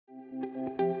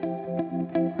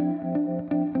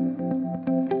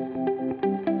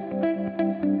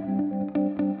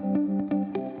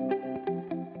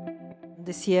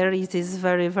This year it is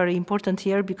very, very important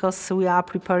year because we are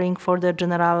preparing for the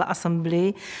General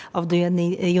Assembly of the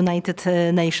United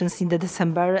Nations in the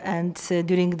December, and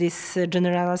during this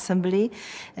General Assembly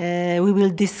we will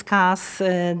discuss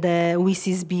the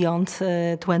WSIS beyond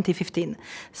 2015.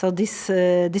 So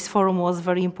this forum was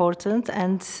very important,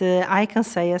 and I can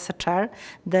say as a chair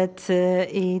that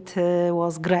it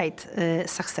was great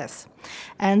success.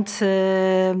 And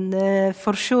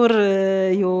for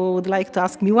sure you would like to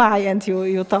ask me why, and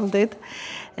you told it.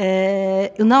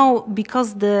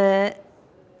 Because the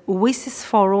WSIS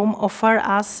forum offers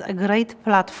us a great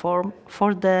platform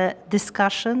for the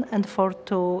discussion and for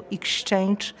to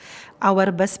exchange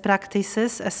our best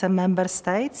practices as a member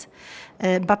states,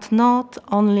 but not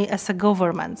only as a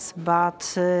governments,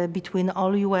 but between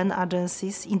all UN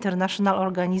agencies, international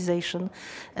organizations,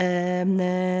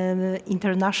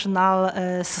 international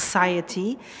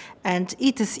society. And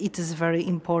it is very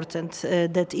important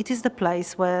that it is the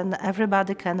place when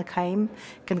everybody can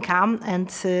come and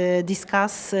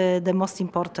discuss the most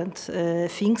important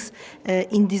things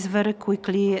in this very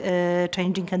quickly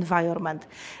changing environment.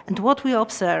 And what we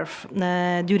observe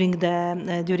during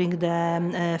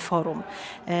the forum,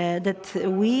 that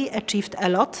we achieved a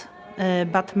lot.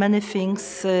 But many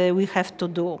things we have to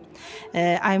do.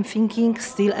 I'm thinking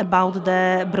still about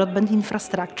the broadband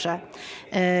infrastructure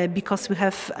because we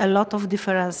have a lot of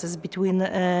differences between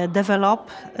developed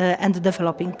and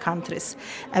developing countries,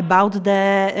 about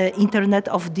the internet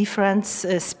of different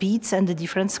speeds and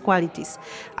different qualities.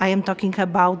 I am talking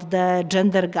about the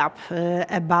gender gap,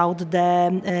 about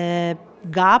the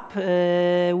gap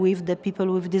with the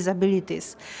people with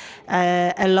disabilities.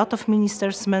 A lot of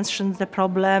ministers mentioned the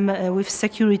problem with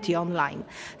security online.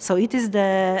 So it is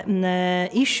the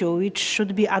issue which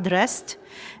should be addressed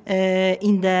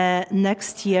in the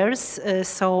next years.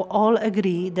 So all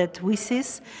agree that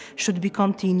WSIS should be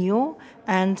continued.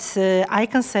 And I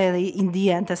can say in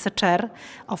the end, as a chair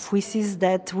of WSIS,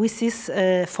 that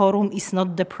WSIS forum is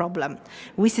not the problem.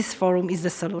 WSIS forum is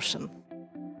the solution.